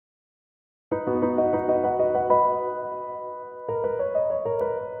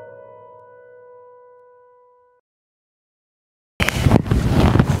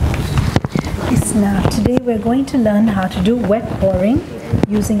Today we're going to learn how to do wet pouring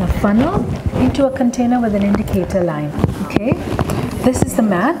using a funnel into a container with an indicator line. Okay, this is the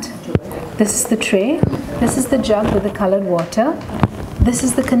mat, this is the tray, this is the jug with the colored water, this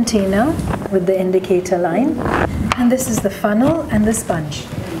is the container with the indicator line, and this is the funnel and the sponge.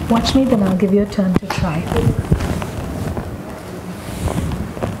 Watch me, then I'll give you a turn to try.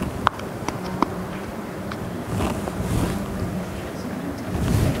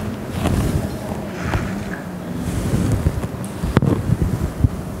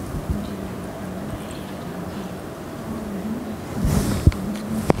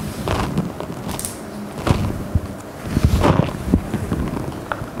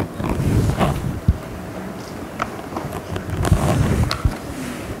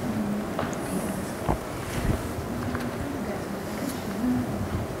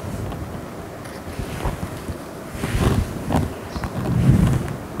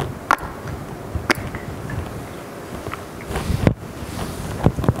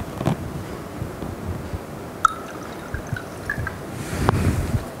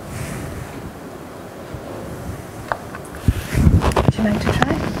 Would you like to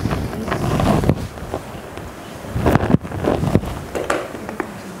try?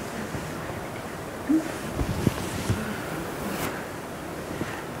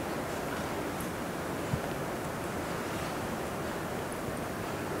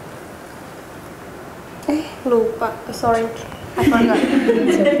 Sorry, I forgot.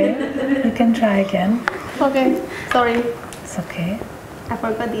 It's okay. You can try again. Okay, sorry. It's okay. I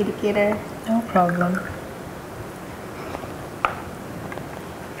forgot the indicator. No problem.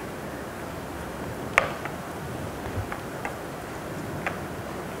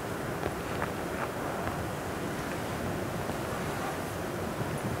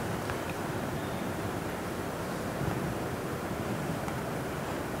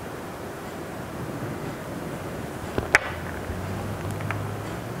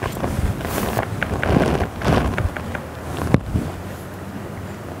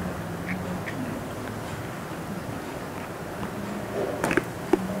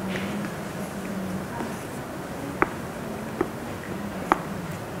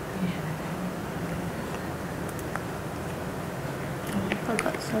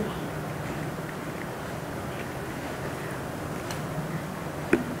 Forgot, sorry.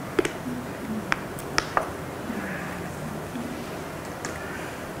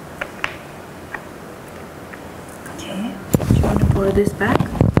 Okay. Do you want to pour this back?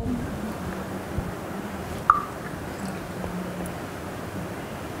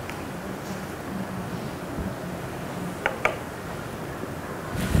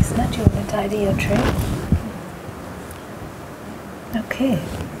 Is that you want to tidy your tray? Okay.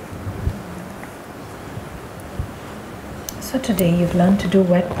 So today you've learned to do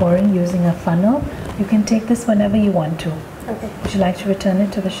wet pouring using a funnel. You can take this whenever you want to. Okay. Would you like to return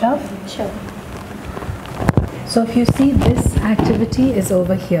it to the shelf? Sure. So if you see, this activity is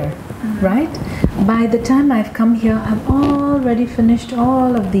over here, right? By the time I've come here, I've already finished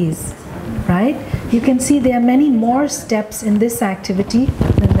all of these, right? You can see there are many more steps in this activity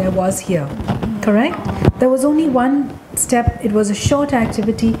than there was here, correct? There was only one step. It was a short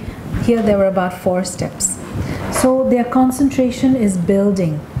activity. Here there were about 4 steps. So their concentration is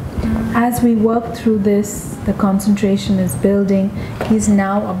building. As we work through this, the concentration is building. He's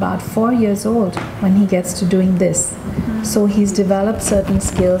now about 4 years old when he gets to doing this. So he's developed certain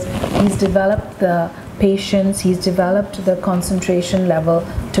skills. He's developed the patience. He's developed the concentration level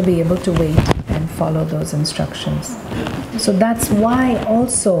to be able to wait and follow those instructions. So that's why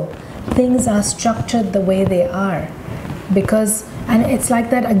also things are structured the way they are. Because, and it's like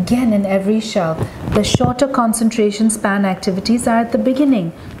that again in every shelf, the shorter concentration span activities are at the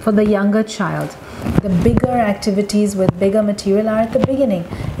beginning for the younger child. The bigger activities with bigger material are at the beginning.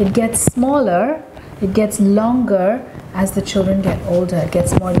 It gets smaller, it gets longer as the children get older. It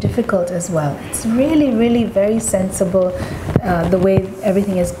gets more difficult as well. It's really, really very sensible the way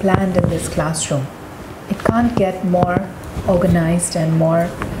everything is planned in this classroom. It can't get more organized and more,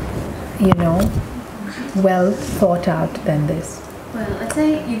 you know, well thought out than this. Well, let's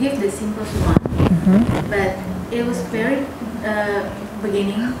say you give the simplest one, but it was very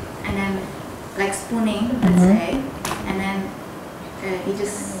beginning, and then like spooning, let's say, and then you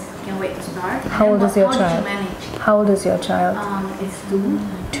just can't wait to start. How old is your child? How did you manage? How old is your child? It's 2.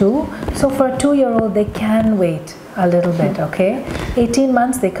 2? So for a 2-year-old, they can wait a little bit, okay? 18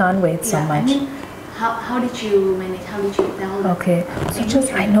 months, they can't wait so much. I mean, how did you manage? How did you tell them? Okay, so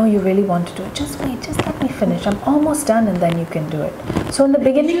just, I know you really want to do it. Just wait, just let me finish. I'm almost done and then you can do it. So in the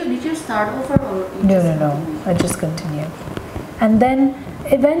beginning... Did you start over or... No, I just continue. And then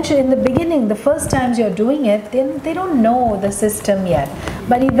eventually, in the beginning, the first times you're doing it, they don't know the system yet.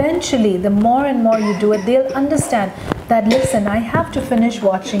 But eventually, the more and more you do it, they'll understand that, listen, I have to finish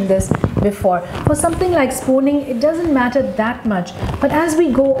watching this before. For something like spooning, it doesn't matter that much. But as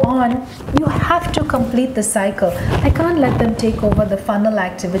we go on, you have to complete the cycle. I can't let them take over the funnel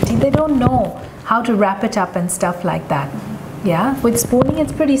activity. They don't know how to wrap it up and stuff like that. Yeah, with spooning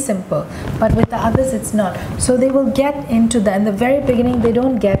it's pretty simple, but with the others it's not. So they will get into that. In the very beginning, they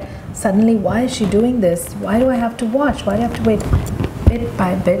don't get suddenly, why is she doing this? Why do I have to watch? Why do I have to wait? Bit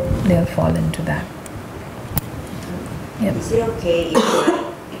by bit, they'll fall into that. Yep. Is it okay if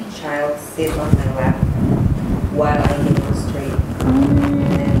my child sits on my lap while I demonstrate?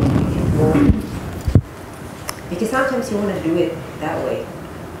 Because sometimes you want to do it that way,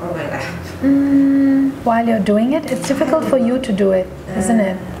 on my lap. While you're doing it, it's difficult for you to do it, isn't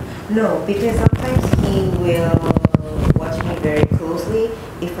it? No, because sometimes he will watch me very closely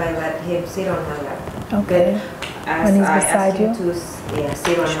if I let him sit on my lap. Okay. But as When he's I beside ask you? him to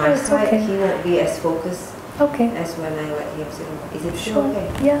sit on Sure, my it's side, okay. he won't be as focused Okay. as when I let him sit on my. Is it still Sure. okay?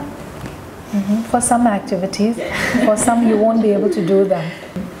 Yeah. For some activities, for some you won't be able to do them.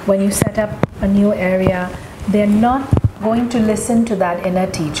 When you set up a new area, they're not going to listen to that inner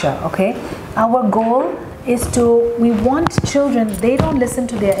teacher, okay? Our goal is we want children, they don't listen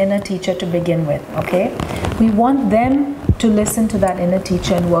to their inner teacher to begin with, okay? We want them to listen to that inner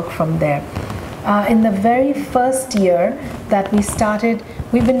teacher and work from there. In the very first year that we started,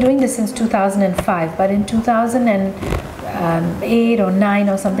 we've been doing this since 2005, but in 2008 or 9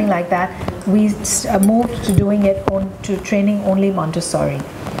 or something like that, we moved to doing it to training only Montessori.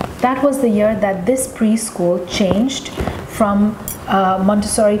 That was the year that this preschool changed from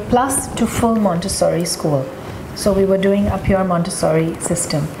Montessori Plus to full Montessori school. So we were doing a pure Montessori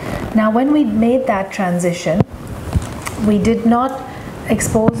system. Now when we made that transition, we did not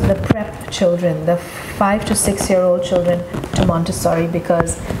expose the prep children, the 5 to 6 year old children, to Montessori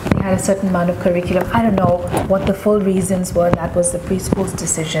because they had a certain amount of curriculum. I don't know what the full reasons were, that was the preschool's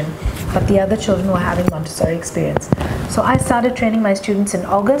decision, but the other children were having Montessori experience. So I started training my students in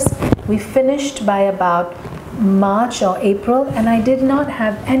August. We finished by about March or April, and I did not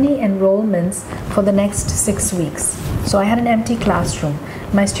have any enrollments for the next 6 weeks. So I had an empty classroom.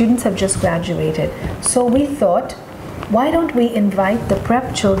 My students have just graduated. So we thought, why don't we invite the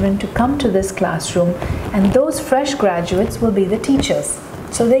prep children to come to this classroom, and those fresh graduates will be the teachers.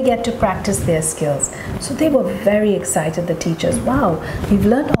 So they get to practice their skills. So they were very excited, the teachers. Wow, we've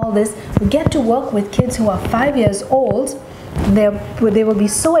learned all this. We get to work with kids who are 5 years old. They will be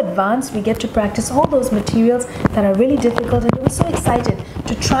so advanced. We get to practice all those materials that are really difficult, and they were so excited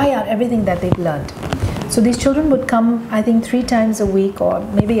to try out everything that they've learned. So these children would come, I think, 3 times a week or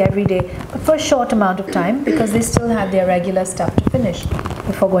maybe every day, but for a short amount of time because they still had their regular stuff to finish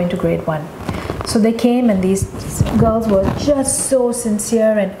before going to grade 1. So they came, and these girls were just so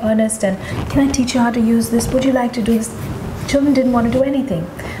sincere and earnest, and can I teach you how to use this? Would you like to do this? Children didn't want to do anything.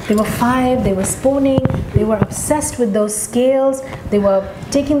 They were 5, they were spooning, they were obsessed with those scales, they were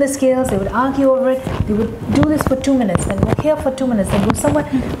taking the scales, they would argue over it, they would do this for 2 minutes, then go here for 2 minutes, then go somewhere.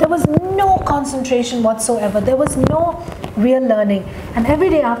 There was no concentration whatsoever, there was no real learning. And every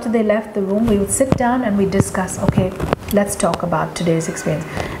day after they left the room, we would sit down and we discuss, okay, let's talk about today's experience.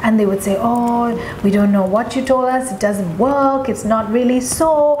 And they would say, oh, we don't know what you told us, it doesn't work, it's not really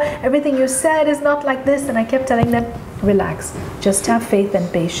so, everything you said is not like this. And I kept telling them, relax, just have faith and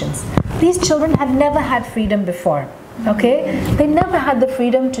patience. These children had never had freedom before, okay? They never had the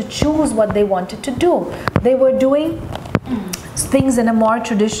freedom to choose what they wanted to do. They were doing things in a more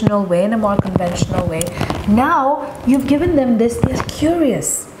traditional way, in a more conventional way. Now, you've given them this, they're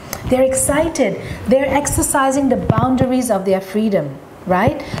curious, they're excited, they're exercising the boundaries of their freedom,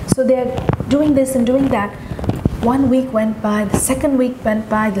 right? So they're doing this and doing that. 1 week went by, the second week went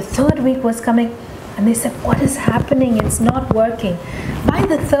by, the third week was coming, and they said, what is happening? It's not working. By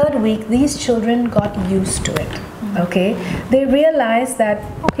the third week, these children got used to it, okay? They realized that,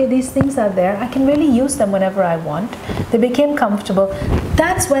 okay, these things are there. I can really use them whenever I want. They became comfortable.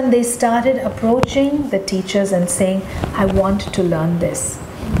 That's when they started approaching the teachers and saying, I want to learn this.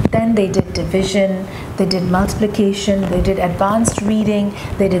 Then they did division, they did multiplication, they did advanced reading,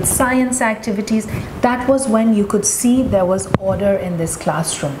 they did science activities. That was when you could see there was order in this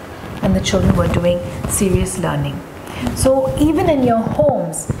classroom, and the children were doing serious learning. So even in your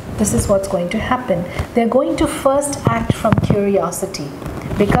homes, this is what's going to happen. They're going to first act from curiosity,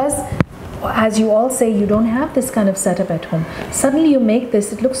 because as you all say, you don't have this kind of setup at home. Suddenly you make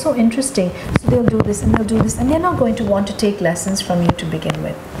this, it looks so interesting. So they'll do this and they'll do this, and they're not going to want to take lessons from you to begin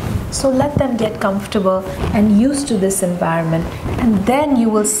with. So let them get comfortable and used to this environment, and then you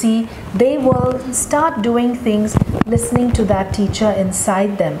will see they will start doing things listening to that teacher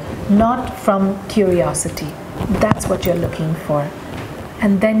inside them, not from curiosity. That's what you're looking for.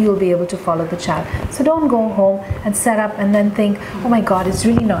 And then you'll be able to follow the child. So don't go home and set up and then think, oh my God, it's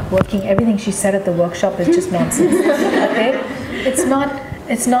really not working. Everything she said at the workshop is just nonsense. Okay? It's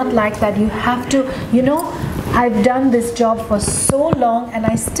not like that. You have to, you know, I've done this job for so long, and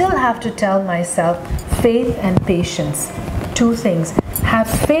I still have to tell myself faith and patience. Two things. Have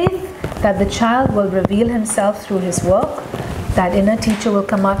faith that the child will reveal himself through his work, that inner teacher will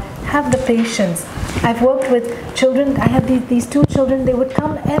come out. Have the patience. I've worked with children. I have these two children. They would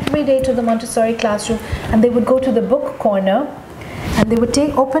come every day to the Montessori classroom, and they would go to the book corner, and they would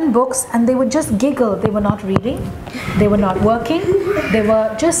take open books, and they would just giggle. They were not reading, they were not working, they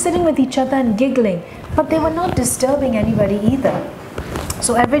were just sitting with each other and giggling, but they were not disturbing anybody either.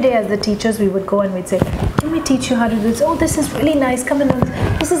 So every day as the teachers, we would go and we'd say, let me teach you how to do this. Oh, this is really nice. Come and do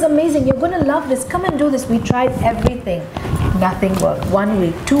this. This is amazing. You're going to love this. Come and do this. We tried everything. Nothing worked. 1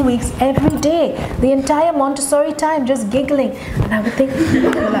 week, 2 weeks, every day. The entire Montessori time just giggling. And I would think,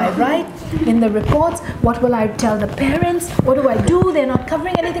 what will I write in the reports? What will I tell the parents? What do I do? They're not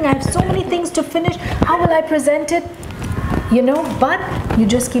covering anything. I have so many things to finish. How will I present it? You know, but you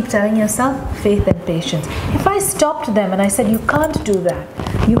just keep telling yourself faith and patience. If I stopped them and I said, you can't do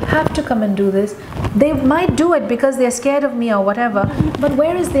that, you have to come and do this, they might do it because they're scared of me or whatever, but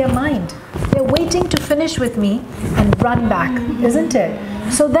where is their mind? They're waiting to finish with me and run back, isn't it?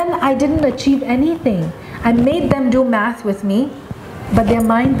 So then I didn't achieve anything. I made them do math with me, but their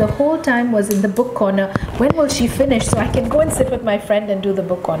mind the whole time was in the book corner. When will she finish so I can go and sit with my friend and do the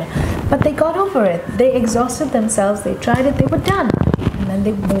book corner? But they got over it. They exhausted themselves. They tried it. They were done. And then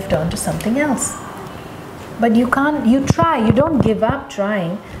they moved on to something else. But you can't, you try. You don't give up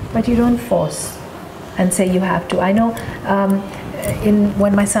trying, but you don't force and say you have to. I know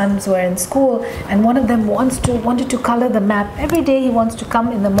when my sons were in school, and one of them wanted to color the map. Every day he wants to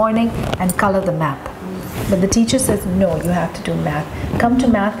come in the morning and color the map. But the teacher says, no, you have to do math. Come to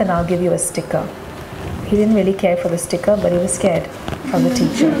math and I'll give you a sticker. He didn't really care for the sticker, but he was scared of the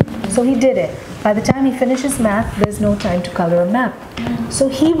teacher. So he did it. By the time he finishes math, there's no time to color a map. So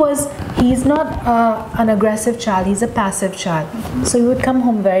he's not an aggressive child, he's a passive child. So he would come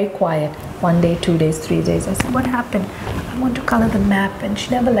home very quiet. 1 day, 2 days, 3 days. I said, what happened? I want to color the map, and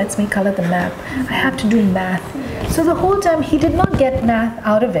she never lets me color the map. I have to do math. So the whole time he did not get math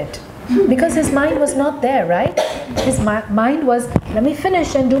out of it, because his mind was not there, right? His mind was, let me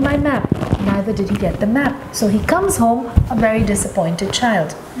finish and do my map. Neither did he get the map. So he comes home a very disappointed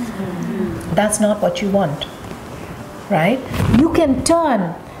child. That's not what you want, right? You can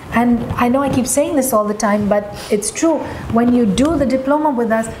turn, and I know I keep saying this all the time, but it's true. When you do the diploma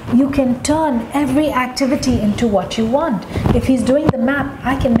with us, you can turn every activity into what you want. If he's doing the map,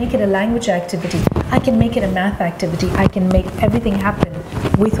 I can make it a language activity. I can make it a math activity. I can make everything happen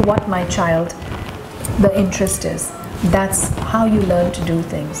with what my child, the interest is. That's how you learn to do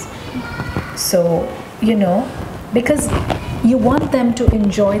things. So, you know, because you want them to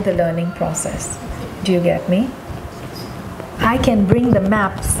enjoy the learning process. Do you get me? I can bring the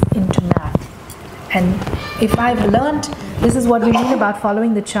maps into math. And if I've learned, this is what we mean about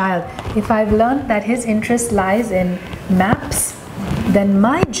following the child. If I've learned that his interest lies in maps, then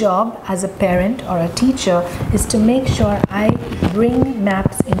my job as a parent or a teacher is to make sure I bring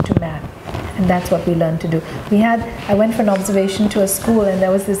maps into math. And that's what we learn to do. I went for an observation to a school, and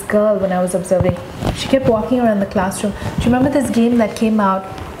there was this girl when I was observing. She kept walking around the classroom. Do you remember this game that came out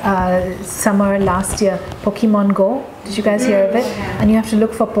summer last year, Pokemon Go? Did you guys hear of it? And you have to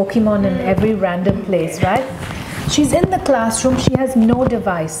look for Pokemon in every random place, right? She's in the classroom. She has no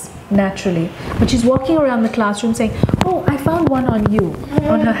device, naturally. But she's walking around the classroom saying, oh, I found one on you,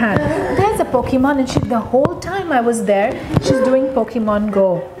 on her hand. There's a Pokemon, and the whole time I was there, she's doing Pokemon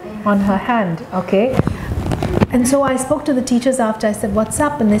Go on her hand, okay? And so I spoke to the teachers after. I said, what's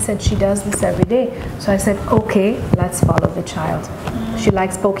up? And they said, she does this every day. So I said, okay, let's follow the child. She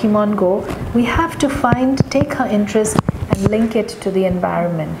likes Pokemon Go. We have to take her interest and link it to the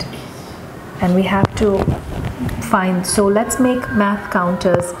environment. And we have to so let's make math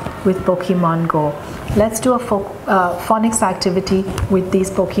counters with Pokemon Go. Let's do a phonics activity with these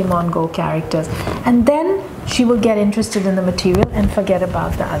Pokemon Go characters. And then she will get interested in the material and forget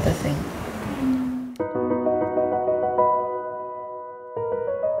about the other thing.